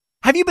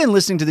have you been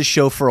listening to this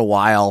show for a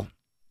while?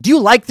 Do you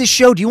like this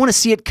show? Do you want to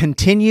see it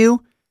continue?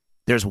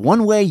 There's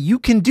one way you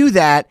can do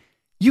that.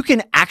 You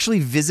can actually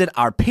visit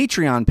our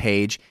Patreon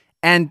page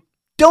and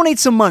donate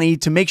some money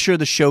to make sure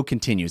the show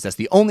continues. That's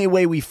the only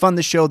way we fund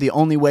the show, the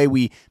only way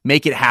we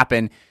make it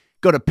happen.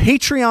 Go to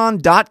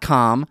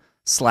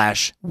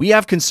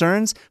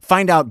patreon.com/wehaveconcerns,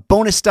 find out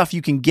bonus stuff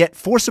you can get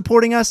for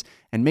supporting us,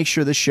 and make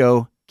sure the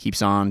show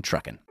keeps on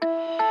trucking.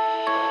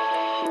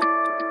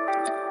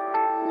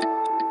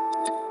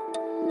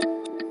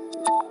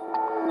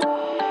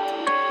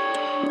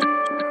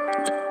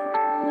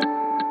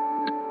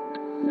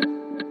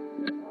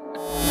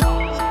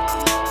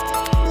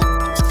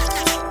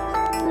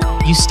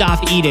 You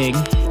stop eating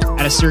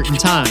at a certain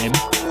time,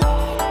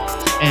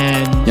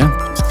 and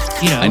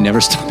I never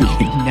stop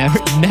eating.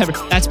 Never.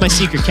 That's my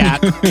secret,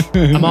 Cat.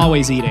 I'm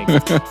always eating.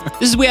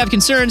 This is We Have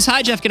Concerns.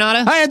 Hi, Jeff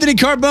Canada. Hi, Anthony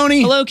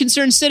Carboni. Hello,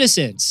 concerned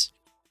citizens.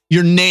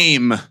 Your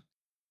name.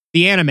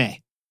 The anime.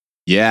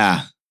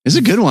 Yeah. It's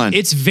a good one.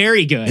 It's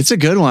very good. It's a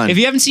good one. If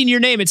you haven't seen Your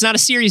Name, it's not a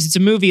series, it's a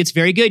movie. It's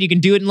very good. You can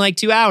do it in like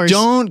 2 hours.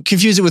 Don't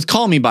confuse it with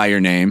Call Me By Your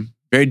Name.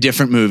 Very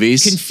different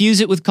movies.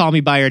 Confuse it with Call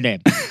Me By Your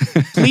Name.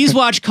 Please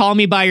watch Call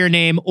Me By Your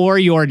Name or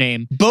Your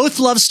Name. Both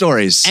love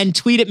stories. And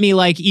tweet at me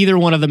like either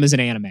one of them is an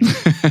anime.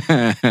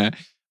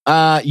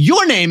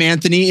 Your name,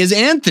 Anthony, is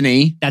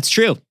Anthony. That's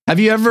true. Have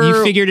you ever...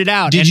 You figured it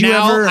out. Did and you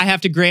now ever... I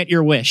have to grant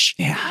your wish.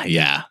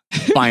 Yeah.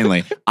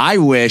 Finally. I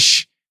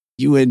wish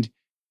you would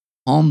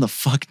calm the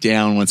fuck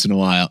down once in a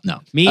while. No.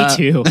 Me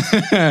too.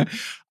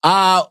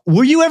 Did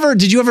you ever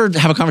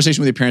have a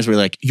conversation with your parents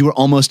where you were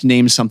almost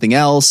named something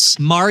else?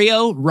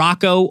 Mario,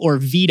 Rocco, or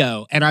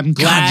Vito. And I'm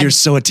glad God, you're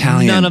so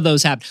Italian. None of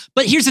those happened.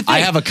 But here's the thing. I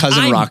have a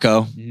cousin,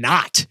 Rocco.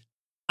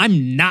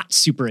 I'm not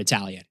super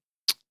Italian.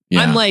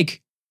 Yeah. I'm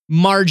like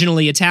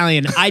marginally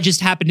Italian. I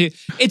just happen to,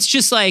 it's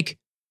just like,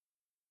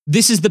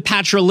 this is the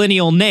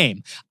patrilineal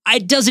name.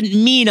 It doesn't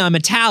mean I'm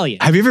Italian.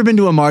 Have you ever been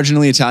to a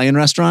marginally Italian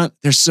restaurant?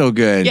 They're so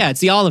good. Yeah, it's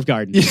the Olive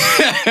Garden.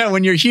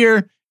 When you're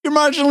here, you're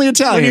marginally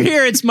Italian. When you're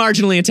here, it's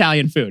marginally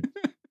Italian food.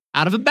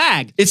 Out of a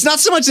bag. It's not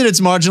so much that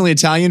it's marginally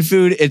Italian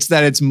food, it's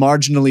that it's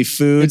marginally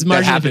food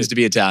that happens to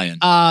be Italian.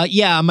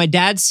 Yeah, on my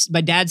dad's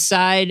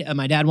side,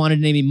 my dad wanted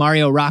to name me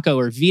Mario, Rocco,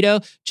 or Vito,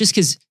 just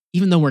because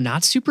even though we're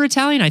not super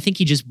Italian, I think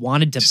he just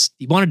wanted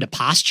to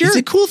posture. Is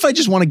it cool if I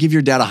just want to give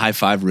your dad a high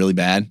five really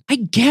bad? I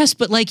guess,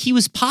 but like he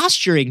was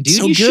posturing,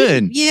 dude. So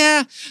good.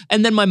 Yeah.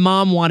 And then my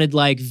mom wanted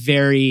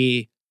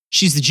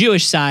she's the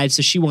Jewish side,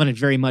 so she wanted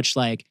very much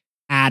like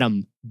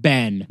Adam,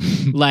 Ben,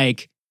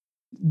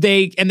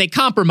 they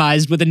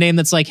compromised with a name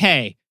that's like,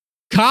 hey,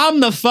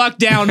 calm the fuck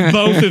down,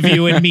 both of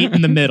you, and meet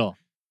in the middle.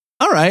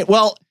 All right.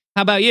 Well,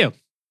 how about you?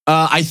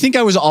 I think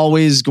I was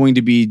always going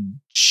to be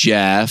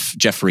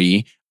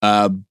Jeffrey.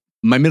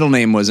 My middle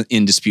name was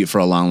in dispute for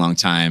a long, long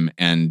time,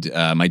 and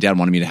my dad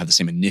wanted me to have the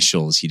same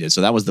initials he did.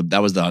 So that was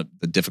the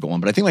difficult one.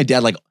 But I think my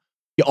dad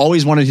he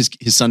always wanted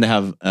his son to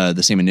have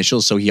the same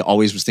initials, so he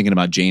always was thinking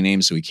about J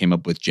names. So he came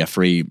up with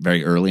Jeffrey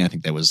very early. I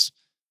think that was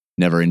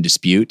never in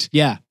dispute.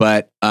 Yeah.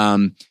 But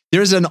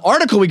there's an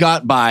article we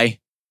got by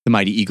the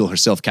mighty eagle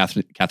herself,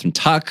 Catherine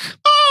Tuck.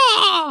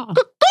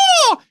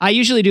 I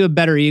usually do a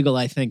better eagle,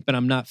 I think, but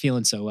I'm not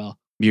feeling so well.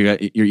 You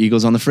got your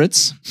eagles on the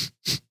fritz?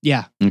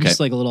 Yeah. Okay. Just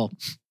like a little...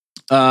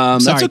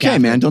 that's okay,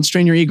 Catherine. Man. Don't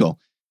strain your eagle.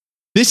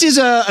 This is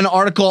an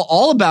article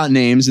all about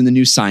names in the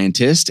New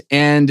Scientist,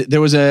 and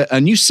there was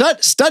a new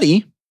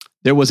study.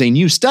 There was a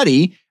new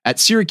study at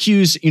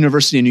Syracuse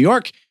University in New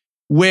York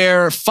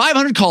where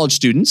 500 college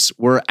students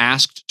were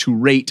asked to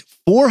rate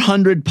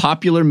 400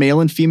 popular male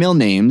and female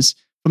names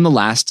from the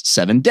last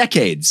 7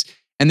 decades.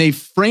 And they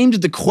framed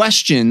the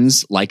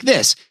questions like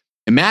this.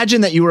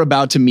 Imagine that you were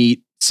about to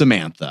meet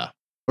Samantha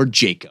or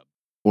Jacob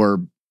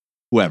or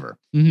whoever.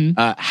 Mm-hmm.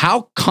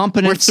 How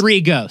competent... Or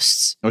 3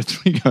 ghosts.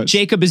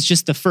 Jacob is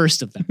just the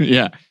first of them.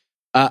 Yeah.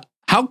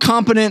 How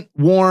competent,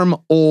 warm,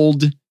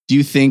 old do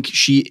you think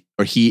she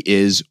or he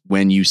is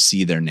when you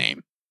see their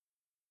name?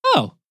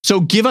 Oh. So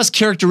give us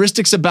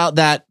characteristics about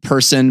that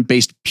person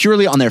based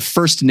purely on their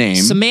first name.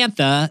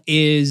 Samantha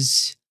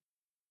is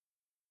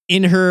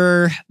in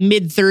her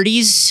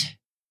mid-30s,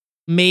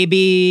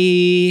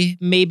 maybe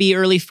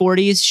early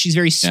 40s. She's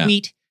very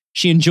sweet. Yeah.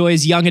 She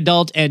enjoys young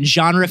adult and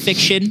genre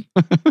fiction.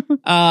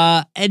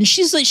 And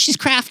she's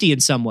crafty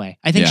in some way.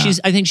 I think she's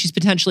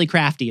potentially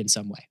crafty in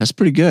some way. That's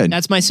pretty good.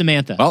 That's my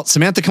Samantha. Well,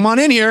 Samantha, come on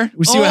in here.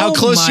 We see how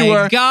close you were.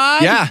 Oh my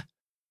God. Yeah.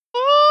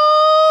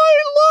 I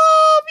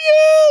love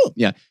you.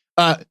 Yeah.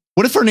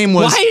 What if her name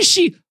was...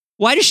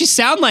 Why does she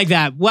sound like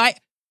that? What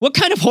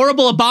kind of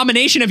horrible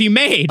abomination have you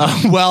made?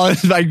 Well,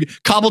 I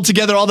cobbled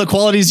together all the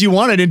qualities you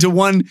wanted into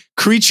one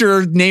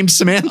creature named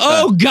Samantha.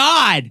 Oh,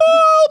 God.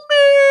 Help me.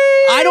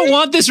 I don't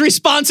want this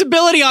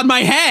responsibility on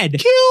my head.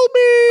 Kill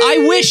me.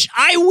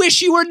 I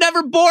wish you were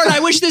never born. I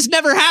wish this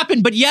never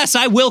happened. But yes,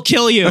 I will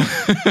kill you.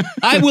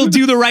 I will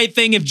do the right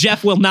thing if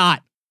Jeff will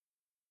not.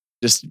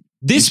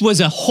 This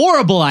was a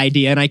horrible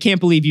idea, and I can't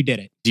believe you did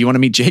it. Do you want to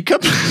meet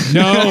Jacob?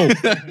 No.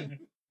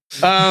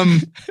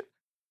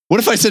 What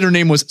if I said her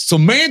name was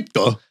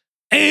Samantha,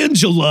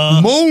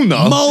 Angela,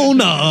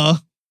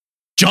 Mona,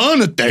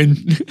 Jonathan.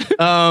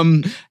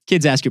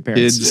 Kids, ask your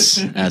parents.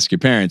 Kids, ask your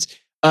parents.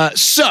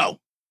 So,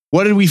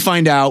 what did we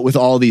find out with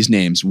all these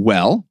names?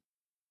 Well,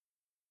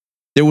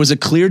 there was a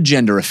clear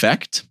gender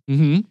effect.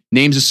 Mm-hmm.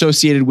 Names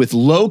associated with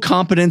low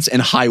competence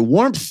and high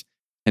warmth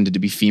tended to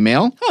be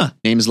female. Huh.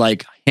 Names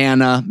like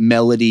Hannah,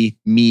 Melody,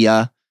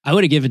 Mia. I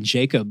would have given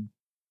Jacob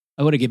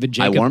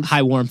warmth?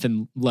 high warmth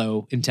and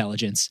low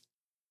intelligence.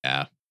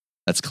 Yeah,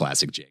 that's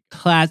classic Jake.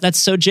 That's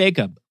so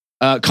Jacob.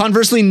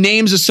 Conversely,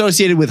 names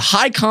associated with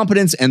high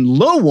competence and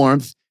low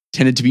warmth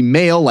tended to be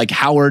male, like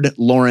Howard,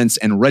 Lawrence,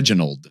 and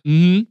Reginald.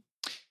 Mm-hmm.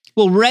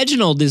 Well,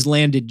 Reginald is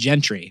landed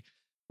gentry.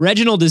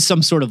 Reginald is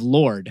some sort of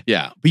lord.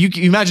 Yeah, but you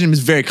imagine him as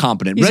very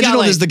competent. He's got, Reginald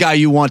like- is the guy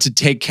you want to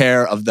take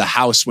care of the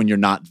house when you're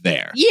not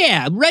there.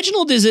 Yeah,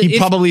 Reginald is. He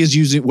probably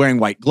is wearing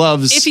white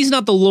gloves. If he's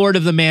not the lord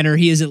of the manor,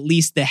 he is at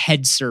least the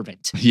head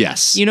servant.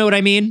 Yes. You know what I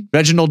mean?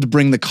 Reginald to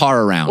bring the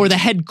car around. Or the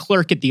head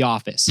clerk at the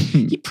office.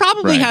 He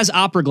probably Right. has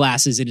opera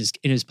glasses in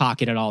his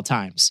pocket at all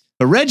times.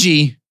 But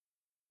Reggie's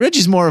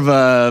more of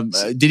a,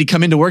 did he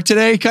come into work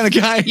today kind of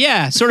guy?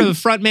 Yeah, sort of a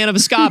front man of a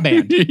ska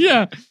band.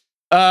 Yeah.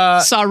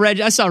 I saw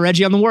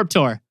Reggie on the Warped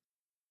Tour.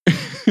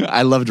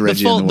 I loved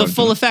Reggie. The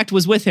full effect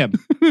was with him.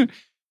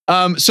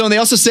 So they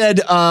also said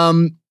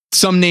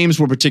some names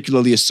were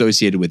particularly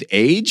associated with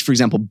age. For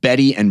example,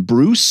 Betty and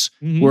Bruce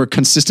Mhm. were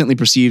consistently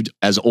perceived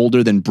as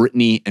older than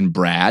Brittany and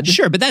Brad.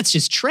 Sure, but that's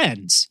just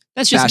trends.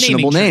 That's just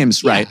Fashionable naming names,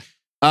 trends.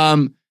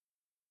 right?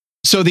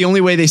 So the only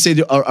way they say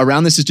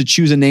around this is to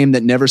choose a name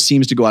that never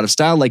seems to go out of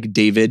style, like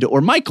David or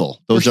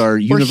Michael. Those are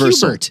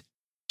universal. Or Hubert.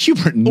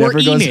 Hubert never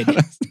Or goes Enid. out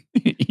of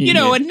You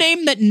know, a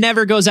name that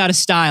never goes out of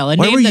style. A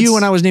Where name were that's you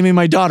when I was naming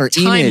my daughter?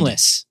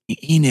 timeless.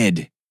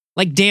 Enid.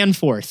 Like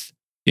Danforth.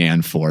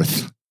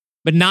 Danforth.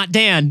 But not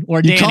Dan or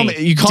You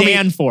Danny. you call me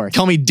Danforth.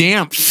 Call me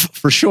Dampf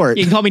for short.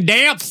 You can call me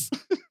Dampf.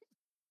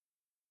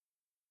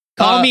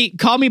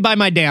 Call me by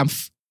my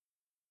Dampf.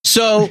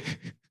 So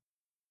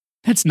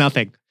That's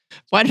nothing.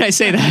 Why did I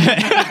say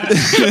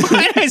that?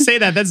 Why did I say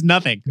that? That's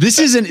nothing. this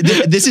is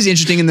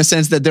interesting in the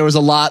sense that there was a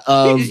lot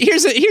of.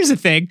 Here's the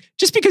thing.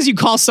 Just because you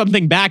call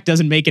something back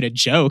doesn't make it a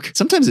joke.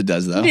 Sometimes it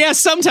does though. Yeah,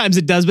 sometimes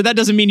it does, but that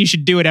doesn't mean you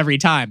should do it every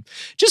time.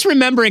 Just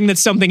remembering that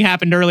something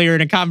happened earlier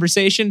in a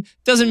conversation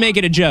doesn't make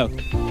it a joke.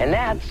 And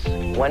that's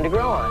when to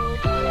grow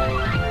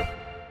on.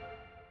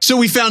 So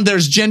we found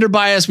there's gender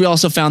bias. We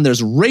also found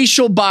there's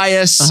racial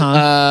bias.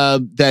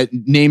 That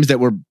names that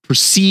were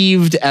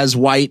perceived as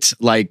white,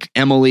 like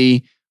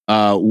Emily,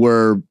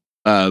 were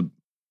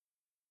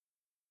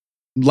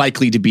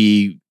likely to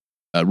be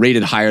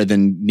rated higher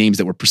than names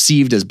that were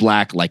perceived as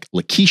black, like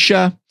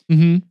Lakeisha.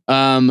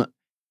 Mm-hmm.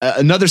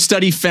 Another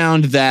study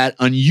found that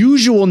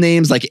unusual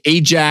names like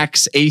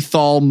Ajax,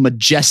 Athol,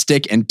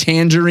 Majestic, and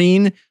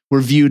Tangerine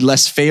were viewed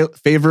less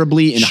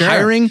favorably in Sure.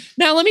 hiring.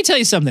 Now, let me tell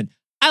you something.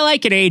 I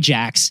like an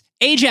Ajax.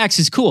 Ajax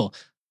is cool.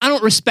 I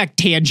don't respect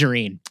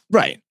Tangerine.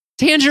 Right.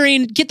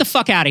 Tangerine, get the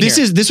fuck out of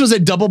here. This was a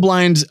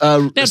double-blind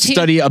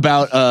study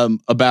about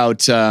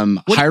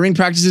hiring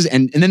practices,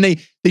 and then they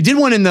did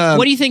one in the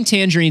What do you think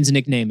Tangerine's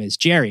nickname is?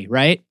 Jerry,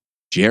 right?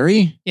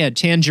 Jerry, Yeah,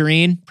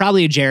 Tangerine.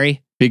 Probably a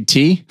Jerry. Big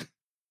T,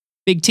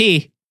 Big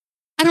T.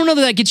 I don't know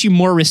that gets you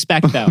more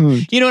respect, though.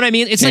 You know what I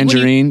mean? It's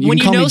Tangerine. like when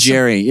you can call know me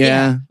Jerry.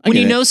 Yeah, I when get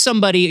you it. know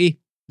somebody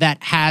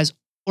that has,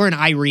 or an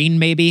Irene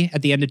maybe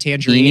at the end of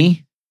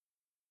Tangerine.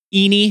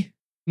 Eenie,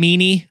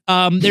 Meanie.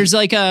 There's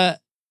like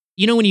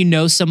when you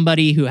know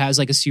somebody who has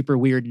like a super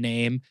weird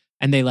name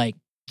and they like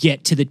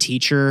get to the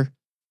teacher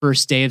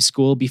first day of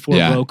school before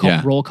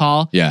roll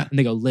call. Yeah. And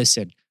they go,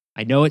 listen,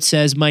 I know it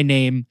says my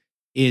name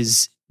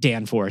is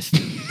Danforth.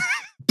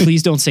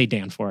 Please don't say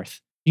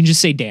Danforth. You can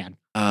just say Dan.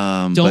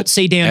 Don't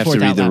say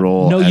Danforth out loud.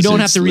 No, you don't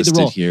have to read the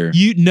roll. Here.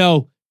 You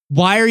know.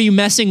 Why are you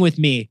messing with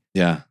me?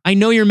 Yeah. I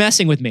know you're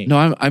messing with me. No,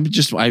 I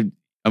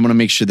want to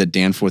make sure that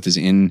Danforth is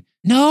in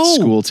No.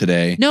 school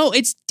today. No,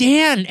 it's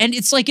Dan. And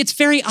it's like, it's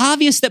very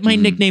obvious that my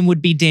nickname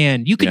would be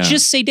Dan. You could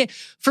just say Dan.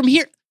 From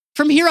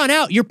here on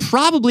out, you're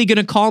probably going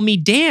to call me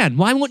Dan.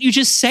 Why won't you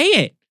just say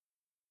it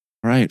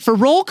All right. for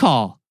roll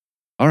call?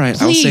 All right.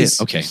 Please.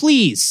 I'll say it. Okay.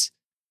 Please.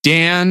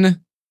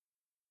 Dan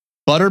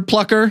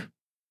Butterplucker.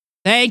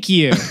 Thank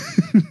you.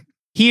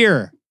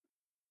 Here.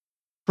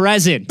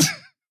 Present.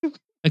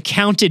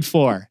 Accounted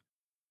for.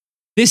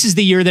 This is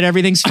the year that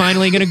everything's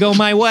finally going to go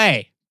my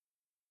way.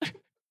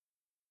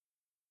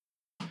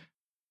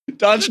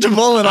 Dodged a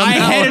bullet on I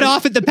that headed one.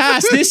 off at the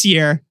pass this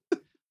year.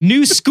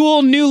 New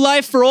school, new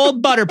life for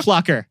old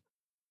Butterplucker.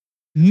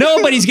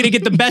 Nobody's going to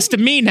get the best of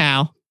me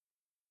now.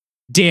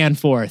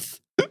 Danforth.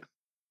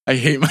 I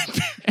hate my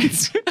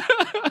parents.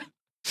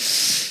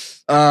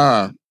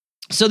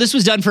 So this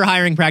was done for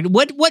hiring practice.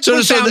 What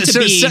So found to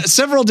be?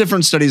 several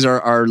different studies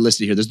are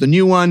listed here. There's the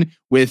new one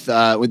with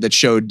that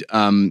showed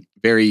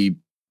very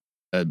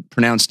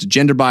pronounced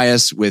gender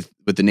bias with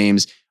the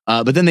names.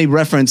 But then they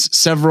reference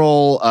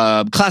several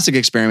classic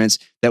experiments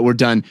that were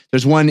done.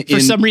 There's one For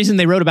some reason,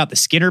 they wrote about the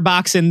Skinner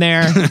box in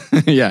there.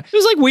 It yeah.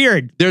 was like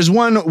weird. There's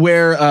one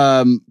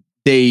where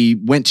they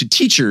went to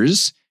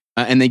teachers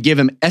and they gave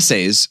them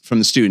essays from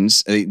the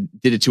students. They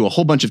did it to a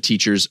whole bunch of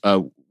teachers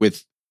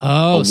with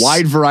Oh, a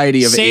wide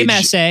variety of same age,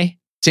 essay,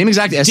 same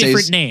exact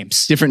essays,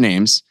 different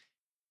names.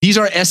 These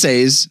are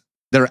essays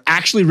that are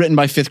actually written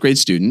by 5th grade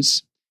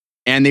students,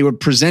 and they were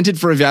presented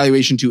for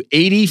evaluation to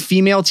 80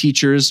 female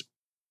teachers,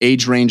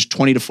 age range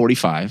 20 to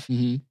 45,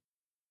 Mm-hmm.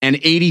 and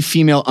 80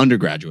 female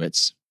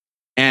undergraduates.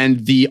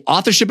 And the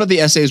authorship of the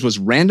essays was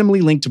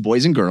randomly linked to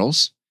boys and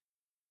girls.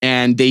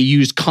 And they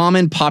used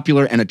common,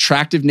 popular, and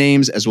attractive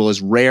names, as well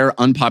as rare,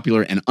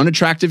 unpopular, and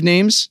unattractive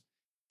names.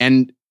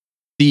 And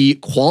the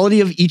quality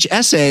of each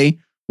essay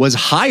was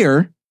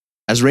higher,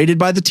 as rated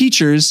by the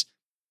teachers,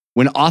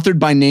 when authored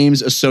by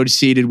names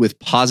associated with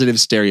positive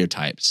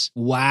stereotypes.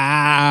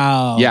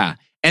 Wow. Yeah.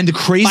 And the By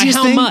craziest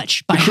how thing...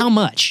 much? By how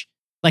much?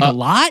 Like a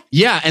lot?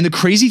 Yeah. And the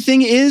crazy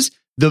thing is,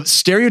 the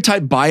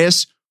stereotype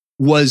bias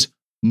was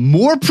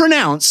more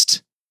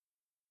pronounced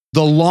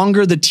the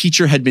longer the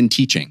teacher had been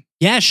teaching.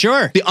 Yeah,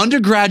 sure. The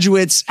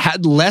undergraduates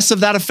had less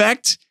of that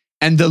effect.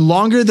 And the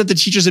longer that the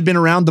teachers had been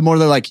around, the more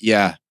they're like,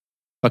 yeah,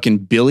 fucking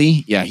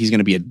Billy. Yeah, he's going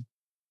to be a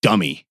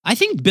dummy. I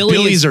think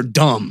Billy's are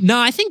dumb. No,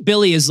 I think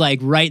Billy is like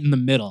right in the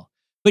middle.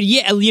 But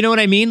yeah, you know what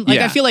I mean? Like,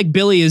 Yeah. I feel like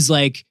Billy is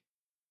like,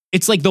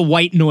 it's like the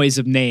white noise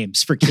of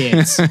names for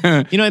kids.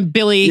 You know,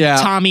 Billy, Yeah.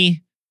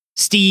 Tommy,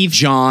 Steve,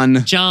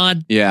 John.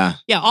 John. Yeah.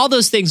 Yeah, all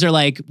those things are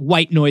like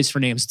white noise for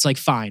names. It's like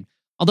fine.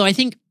 Although I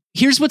think,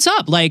 here's what's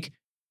up. Like,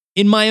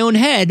 in my own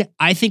head,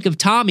 I think of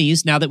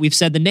Tommy's, now that we've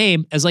said the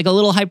name, as like a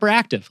little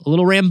hyperactive, a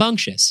little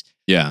rambunctious.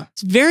 Yeah.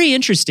 It's very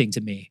interesting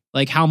to me,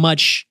 like how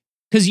much,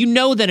 because you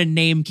know that a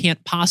name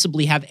can't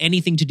possibly have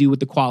anything to do with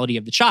the quality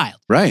of the child,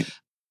 Right.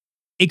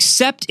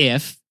 except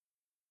if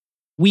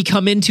we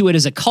come into it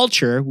as a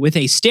culture with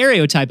a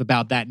stereotype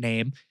about that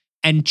name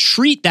and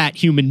treat that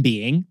human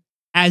being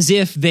as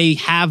if they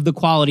have the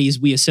qualities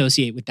we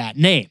associate with that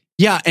name.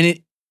 Yeah. And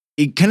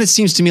it kind of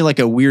seems to me like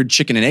a weird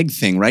chicken and egg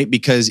thing, right?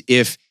 Because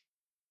if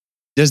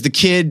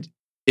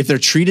they're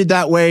treated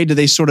that way, do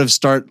they sort of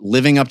start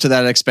living up to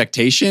that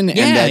expectation?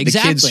 Yeah, and that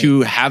exactly. the kids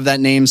who have that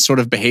name sort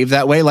of behave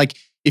that way? Like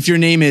if your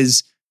name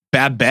is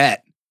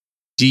Babette,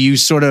 do you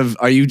sort of,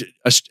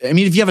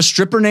 if you have a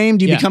stripper name,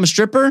 do you Yeah. become a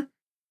stripper?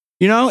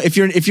 You know, if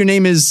your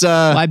name is,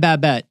 Why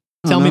Babette?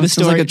 I Tell don't me know. the It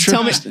sounds story. like a trip-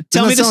 tell me Doesn't the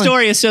that sound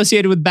story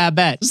associated with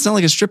Babette. does it sound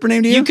like a stripper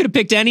name to you? You could have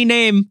picked any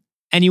name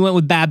and you went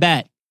with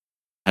Babette.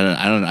 I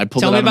don't know. I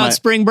pulled Tell it me out of about my,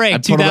 Spring I Break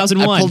pulled it-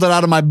 2001. I pulled it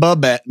out of my butt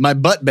bet, my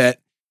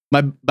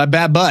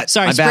bad butt.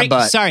 Sorry, my bad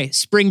butt.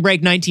 Spring Break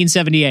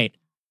 1978.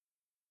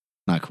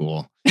 Not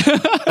cool.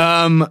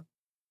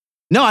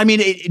 No, I mean,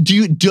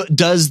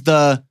 does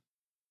the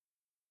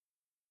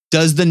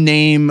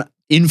name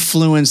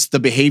influence the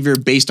behavior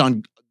based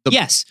on the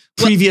Yes.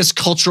 Well, previous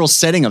cultural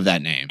setting of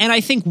that name? and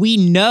I think we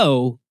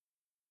know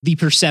the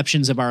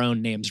perceptions of our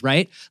own names,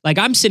 right? Like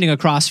I'm sitting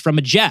across from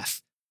a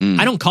Jeff. Mm.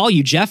 I don't call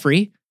you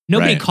Jeffrey.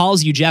 Nobody Right.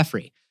 calls you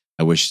Jeffrey.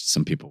 I wish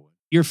some people would.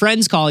 Your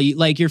friends call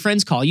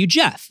you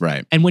Jeff.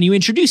 Right, And when you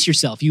introduce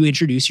yourself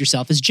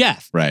as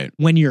Jeff. right.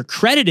 When you're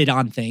credited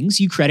on things,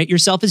 you credit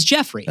yourself as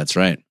Jeffrey. That's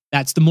right.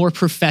 That's the more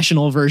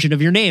professional version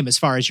of your name as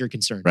far as you're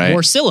concerned. Right.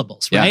 More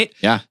syllables, Yeah, right?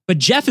 Yeah. But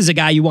Jeff is a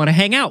guy you want to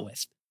hang out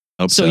with.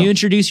 Hope So you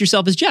introduce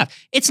yourself as Jeff.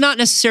 It's not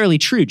necessarily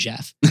true,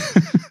 Jeff.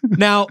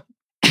 Now,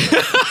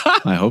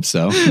 I hope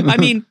so. I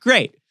mean,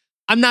 great.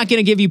 I'm not going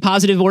to give you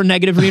positive or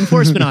negative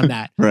reinforcement on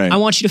that. Right. I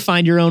want you to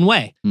find your own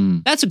way.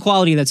 Mm. That's a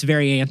quality that's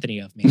very Anthony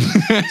of me.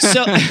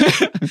 So,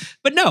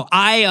 but no,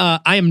 I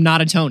am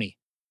not a Tony.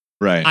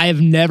 Right. I have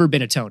never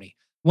been a Tony.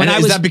 When And I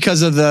is was that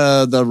because of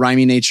the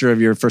rhymey nature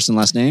of your first and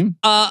last name?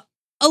 a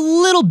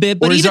little bit,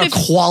 but Or is even there if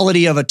a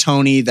quality of a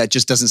Tony that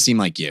just doesn't seem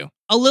like you?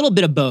 a little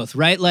bit of both,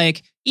 right?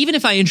 Like even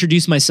if I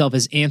introduce myself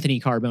as Anthony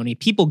Carboni,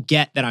 people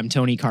get that I'm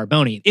Tony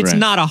Carboni. It's Right.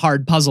 not a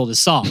hard puzzle to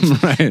solve,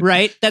 Right.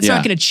 right? That's Yeah.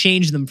 not going to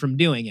change them from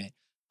doing it.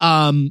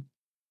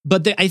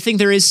 But I think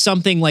there is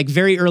something like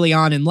very early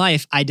on in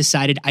life, I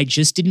decided I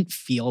just didn't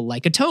feel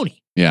like a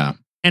Tony. Yeah.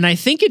 And I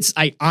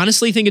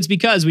honestly think it's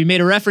because we made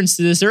a reference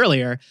to this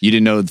earlier. You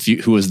didn't know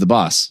who was the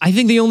boss. I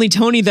think the only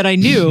Tony that I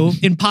knew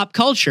in pop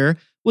culture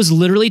was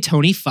literally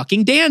Tony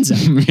fucking Danza.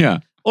 Yeah.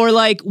 Or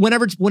like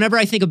whenever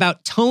I think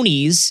about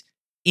Tonys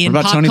in What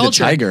about pop Tony the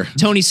culture, Tiger?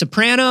 Tony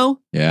Soprano,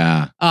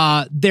 Yeah.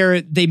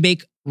 they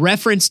make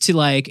reference to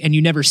like, and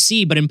you never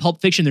see, but in Pulp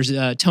Fiction, there's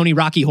Tony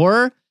Rocky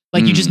Horror.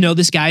 Like you just know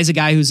this guy is a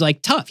guy who's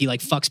like tough. He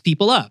like fucks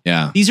people up.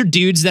 Yeah. These are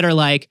dudes that are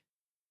like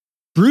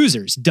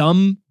bruisers,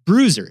 dumb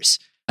bruisers.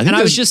 I think And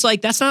I was there's- just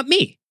like, that's not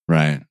me.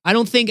 right. I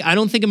don't think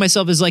of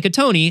myself as like a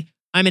Tony.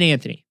 I'm an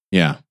Anthony.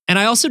 Yeah. And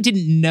I also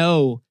didn't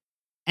know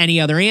any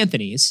other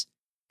Anthonys.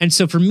 And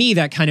so for me,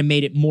 that kind of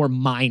made it more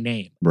my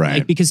name. Right.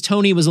 Like, because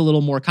Tony was a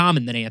little more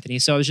common than Anthony.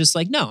 So I was just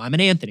like, no, I'm an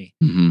Anthony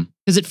Mm-hmm.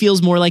 because it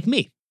feels more like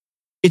me.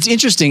 It's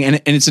interesting,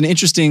 and it's an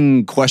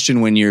interesting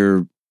question when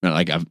you're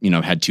like, I've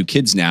had two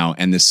kids now,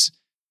 and this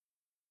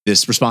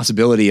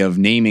responsibility of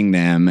naming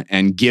them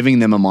and giving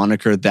them a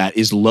moniker that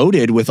is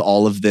loaded with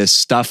all of this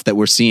stuff that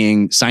we're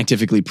seeing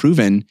scientifically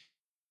proven.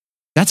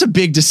 That's a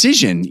big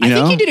decision. I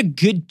know? think you did a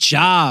good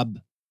job.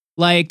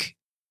 Like,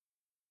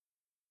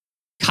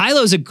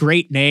 Kylo's a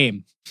great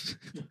name.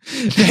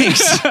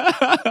 Thanks.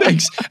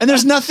 Thanks. And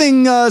there's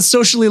nothing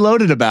socially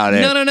loaded about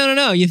it.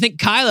 No. You think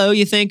Kylo,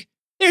 you think,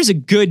 there's a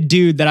good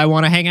dude that I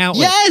want to hang out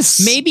with.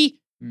 Yes.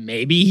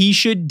 Maybe he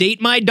should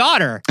date my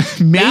daughter.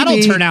 Maybe. That'll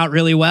turn out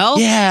really well.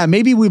 Yeah,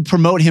 maybe we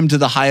promote him to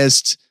the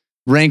highest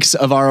ranks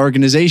of our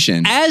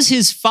organization. As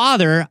his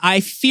father, I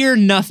fear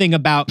nothing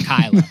about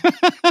Kylo.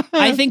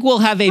 I think we'll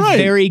have a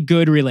very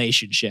good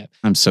relationship.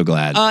 I'm so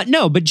glad.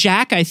 No, but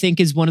Jack, I think,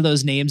 is one of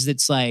those names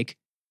that's like,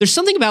 there's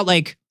something about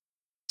like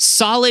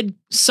solid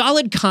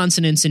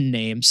consonants in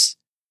names.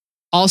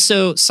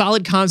 Also,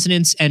 solid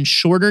consonants and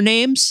shorter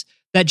names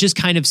that just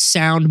kind of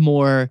sound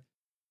more,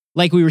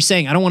 like we were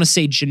saying, I don't want to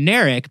say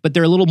generic, but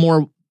they're a little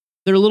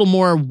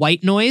more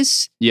white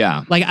noise.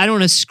 Yeah. Like I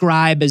don't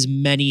ascribe as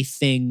many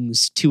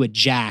things to a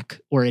Jack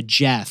or a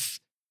Jeff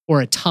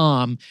or a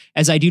Tom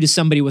as I do to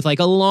somebody with like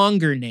a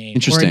longer name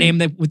or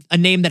a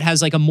name that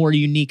has like a more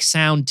unique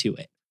sound to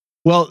it.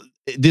 Well,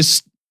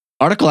 this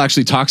article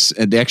actually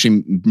they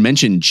actually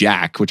mentioned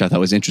Jack, which I thought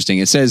was interesting.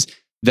 It says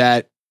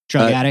that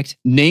drug addict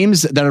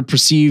names that are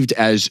perceived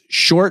as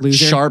short,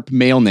 Loser. sharp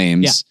male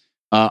names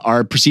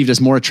are perceived as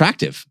more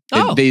attractive.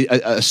 Oh. They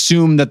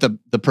assume that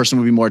the person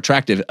would be more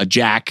attractive, a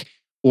Jack,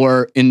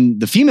 or in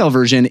the female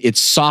version, it's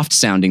soft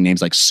sounding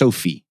names like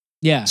Sophie.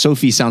 Yeah.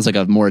 Sophie sounds like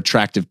a more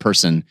attractive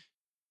person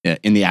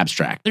in the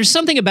abstract. There's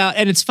something about,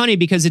 and it's funny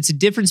because it's a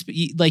difference.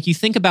 Like you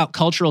think about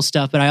cultural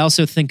stuff, but I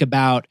also think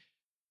about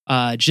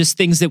just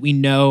things that we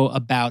know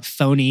about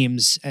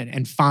phonemes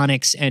and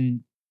phonics and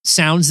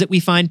sounds that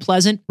we find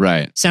pleasant.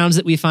 Right. Sounds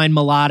that we find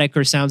melodic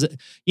or sounds that,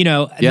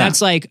 and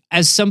that's like,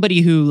 as somebody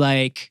who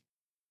like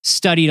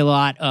studied a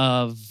lot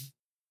of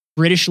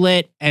British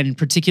lit and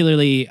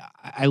particularly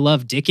I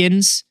love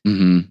Dickens.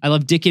 Mm-hmm. I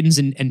love Dickens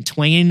and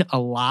Twain a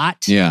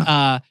lot.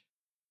 Yeah.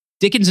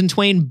 Dickens and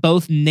Twain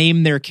both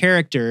name their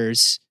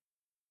characters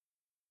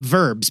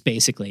verbs,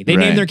 basically. They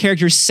name their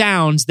characters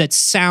sounds that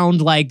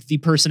sound like the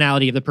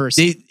personality of the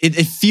person.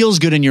 It feels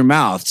good in your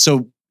mouth.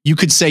 So you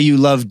could say you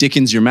love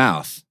Dickens your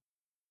mouth.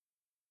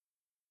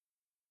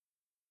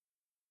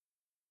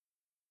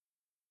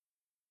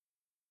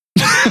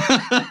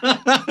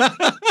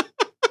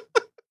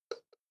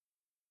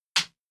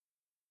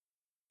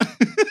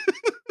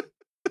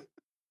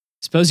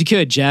 Suppose you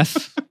could,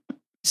 Jeff.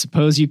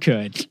 Suppose you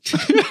could.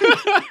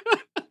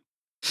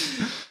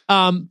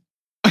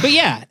 But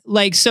yeah,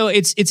 like, so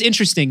it's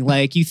interesting.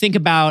 Like you think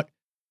about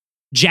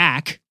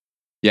Jack.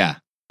 Yeah.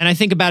 And I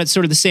think about it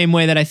sort of the same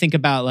way that I think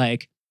about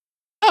like,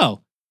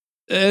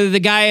 the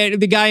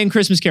guy in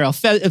Christmas Carol,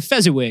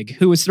 Fezziwig,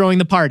 who was throwing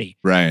the party.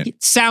 Right.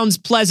 It sounds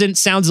pleasant,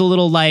 sounds a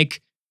little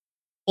like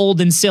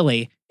old and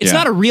silly. It's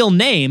not a real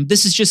name.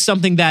 This is just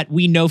something that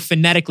we know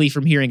phonetically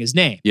from hearing his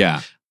name.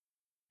 Yeah.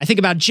 I think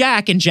about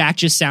Jack, and Jack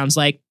just sounds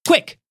like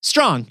quick,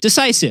 strong,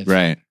 decisive,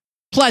 Right.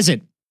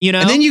 pleasant,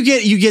 And then you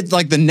get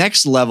like the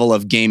next level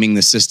of gaming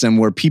the system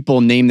where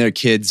people name their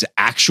kids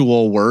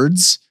actual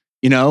words,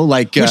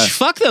 like Which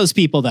fuck those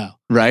people though.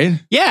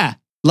 right? Yeah.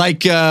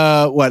 Like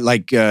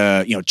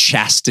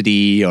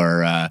chastity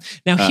or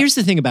Now here's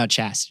the thing about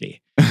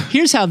chastity.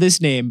 Here's how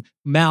this name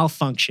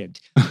malfunctioned.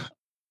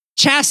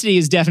 Chastity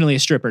is definitely a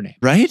stripper name.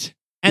 right?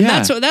 And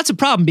Yeah. that's a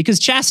problem because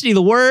chastity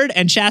the word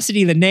and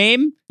chastity the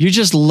name, You're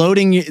just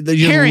loading your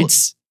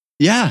parents,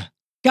 Yeah.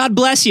 God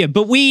bless you,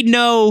 but we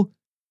know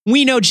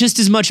just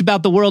as much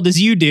about the world as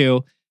you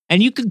do.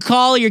 And you could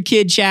call your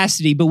kid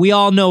Chastity, but we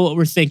all know what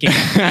we're thinking.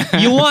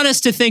 You want us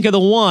to think of the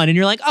one, and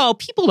you're like, oh,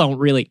 people don't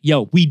really.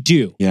 Yo, we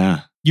do. Yeah.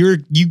 You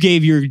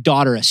gave your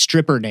daughter a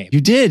stripper name. You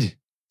did.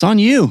 It's on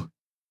you.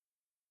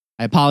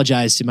 I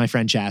apologize to my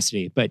friend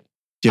Chastity, but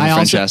Do you have a friend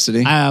also- Chastity?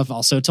 I have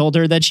also told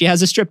her that she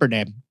has a stripper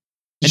name.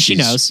 And she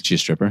knows. She's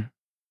a stripper.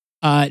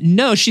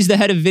 No, she's the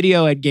head of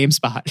video at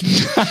GameSpot.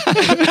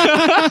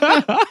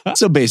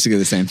 So basically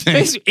the same thing.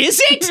 Is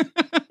it?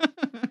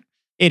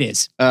 It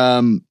is.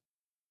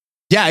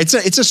 Yeah, it's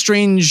a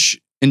strange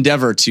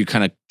endeavor to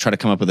kind of try to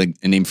come up with a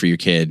name for your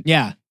kid.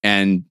 Yeah.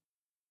 And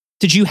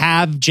Did you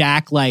have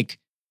Jack like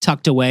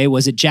tucked away?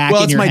 Was it Jack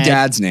well, in it's your my head?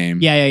 dad's name.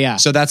 Yeah.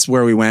 So that's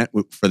where we went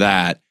for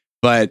that.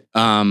 But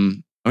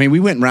we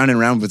went round and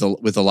round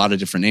with a lot of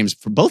different names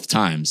for both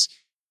times.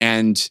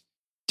 And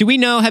Do we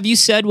know, have you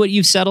said what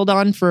you've settled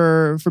on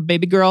for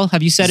baby girl?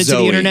 Have you said it to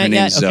the internet her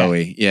yet? name's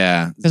Zoe.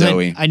 Yeah, 'Cause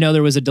Zoe. I know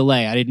there was a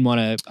delay. I didn't want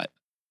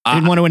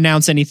to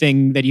announce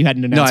anything that you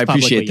hadn't No, announced I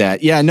appreciate publicly.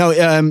 that. Yeah, no,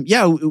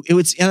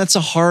 that's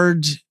a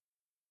hard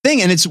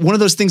thing. And it's one of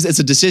those things, it's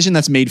a decision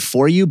that's made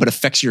for you, but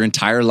affects your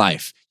entire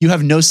life. You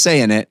have no say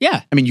in it.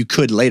 Yeah. I mean, you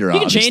could later, You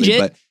can obviously, change it.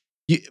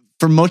 but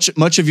for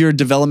much of your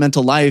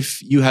developmental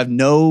life, you have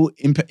no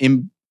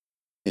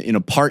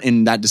part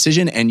in that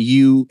decision, and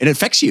it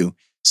affects you.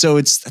 So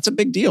that's a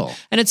big deal.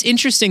 And it's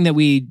interesting that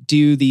we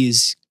do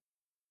these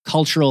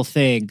cultural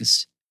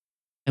things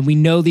and we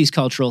know these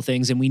cultural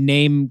things and we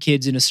name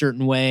kids in a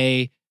certain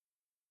way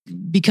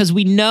because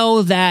we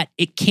know that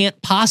it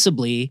can't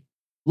possibly,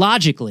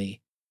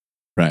 logically,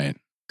 Right.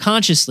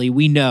 consciously,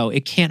 we know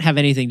it can't have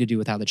anything to do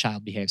with how the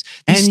child behaves.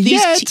 And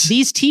yet-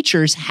 these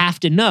teachers have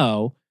to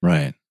know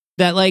Right.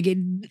 that like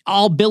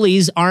all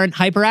Billies aren't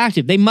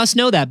hyperactive. They must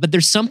know that, but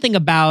there's something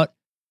about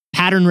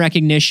pattern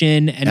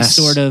recognition and Yes.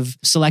 sort of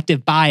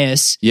selective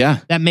bias Yeah.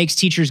 that makes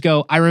teachers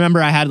go, I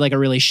remember I had like a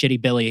really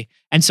shitty Billy.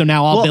 And so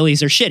now all Well,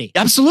 Billies are shitty.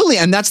 Absolutely.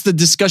 And that's the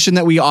discussion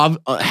that we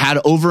had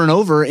over and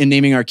over in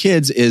naming our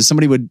kids is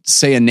somebody would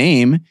say a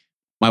name.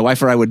 My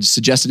wife or I would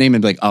suggest a name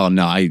and be like, oh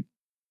no, I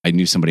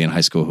knew somebody in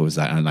high school who was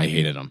that and I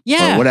hated him.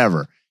 Yeah. Or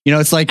whatever. You know,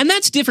 it's like, And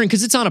that's different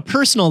because it's on a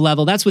personal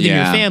level. That's within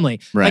Yeah, your family.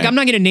 right. Like I'm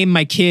not going to name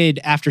my kid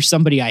after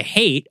somebody I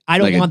hate. I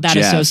don't like a want that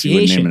Jeff. You wouldn't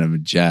association. name him a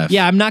Jeff.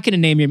 Yeah, I'm not going to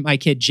name my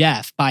kid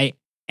Jeff by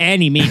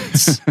any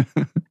means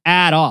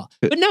at all.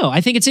 But no,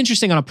 I think it's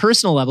interesting on a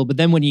personal level. But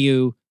then when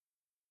you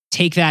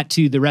take that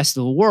to the rest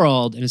of the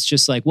world and it's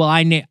just like, well,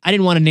 I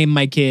didn't want to name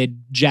my kid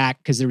Jack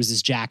because there was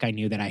this Jack I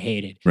knew that I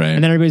hated. Right.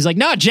 And then everybody's like,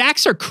 no,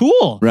 Jacks are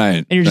cool. Right.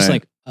 And you're just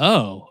right. like,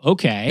 oh,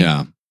 okay.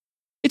 yeah.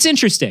 It's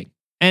interesting.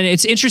 And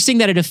it's interesting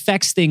that it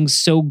affects things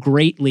so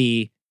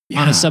greatly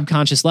on a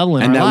subconscious level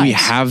in and our that lives. we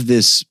have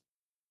this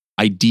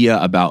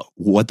idea about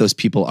what those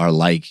people are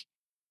like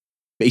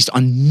based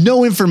on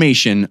no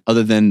information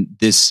other than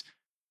this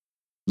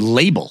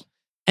label.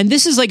 And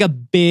this is like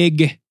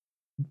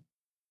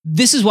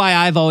this is why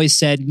I've always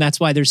said, and that's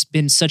why there's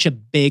been such a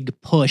big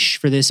push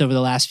for this over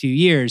the last few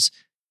years.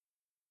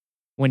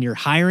 When you're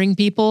hiring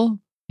people,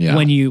 Yeah.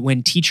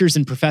 when teachers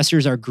and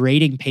professors are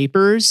grading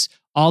papers,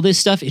 all this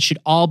stuff, it should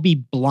all be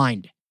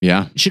blind.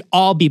 Yeah. It should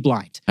all be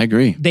blind. I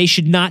agree. They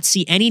should not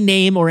see any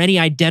name or any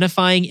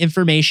identifying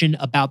information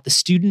about the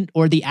student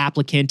or the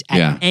applicant at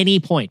Yeah. any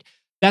point.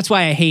 That's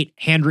why I hate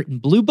handwritten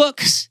blue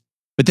books.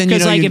 But then, you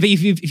Because know, like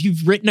you- if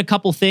you've written a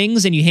couple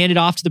things and you hand it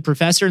off to the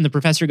professor and the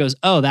professor goes,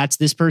 oh, that's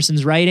this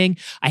person's writing.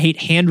 I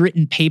hate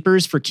handwritten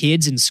papers for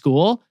kids in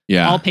school.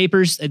 yeah. All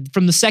papers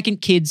from the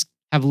second kids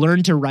have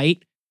learned to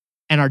write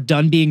and are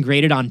done being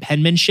graded on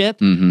penmanship.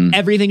 Mhm.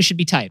 Everything should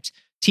be typed.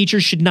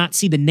 Teachers should not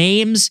see the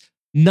names.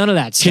 None of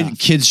that stuff.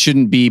 Kids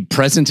shouldn't be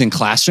present in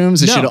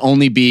classrooms. It No. should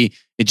only be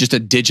just a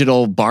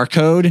digital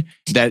barcode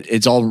that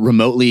it's all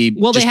remotely.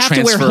 Well, they just have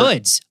to wear transfer.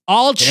 hoods.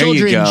 All There you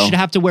children go. should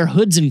have to wear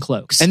hoods and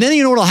cloaks. And then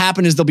you know what'll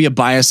happen is there'll be a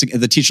bias.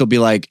 The teacher will be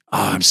like, "Oh,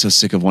 I'm so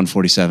sick of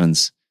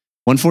 147s.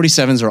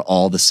 147s are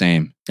all the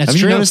same." That's Have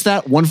true. you noticed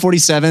that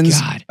 147s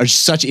God. are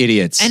such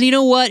idiots? And you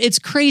know what? It's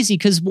crazy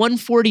because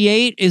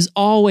 148 is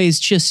always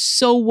just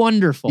so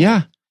wonderful.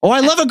 yeah. Oh,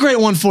 I love a great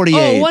 148.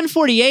 Oh,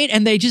 148,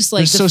 and they just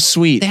like They're so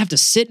sweet. they have to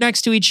sit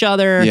next to each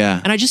other.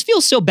 Yeah. And I just feel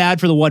so bad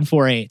for the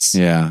 148s.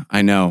 Yeah,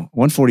 I know.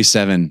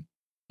 147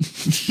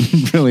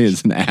 really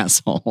is an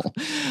asshole.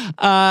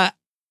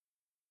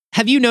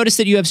 Have you noticed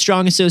that you have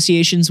strong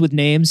associations with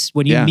names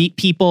when you Yeah. meet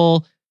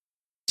people?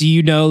 Do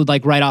you know,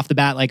 like right off the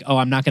bat, like, oh,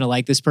 I'm not going to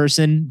like this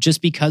person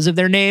just because of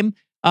their name?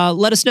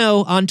 Let us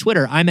know on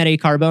Twitter. I'm at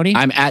 @Carboni.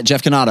 I'm at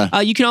Jeff Canada.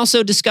 You can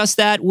also discuss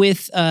that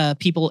with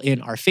people in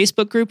our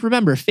Facebook group.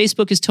 Remember,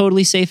 Facebook is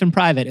totally safe and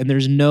private, and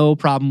there's no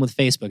problem with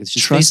Facebook. It's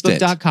just Trust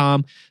it.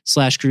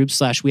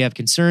 facebook.com/group/we have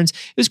concerns. It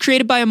was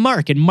created by a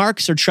Mark, and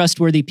Marks are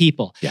trustworthy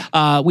people.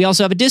 Yeah. We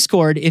also have a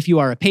Discord. If you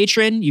are a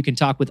patron, you can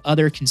talk with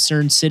other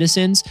concerned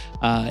citizens.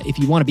 If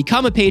you want to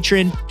become a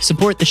patron,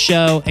 support the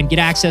show, and get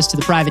access to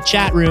the private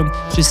chat room,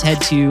 just head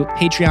to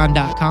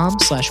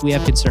patreon.com/we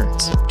have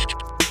concerns.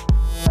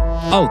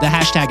 Oh, the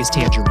hashtag is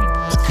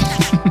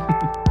tangerine.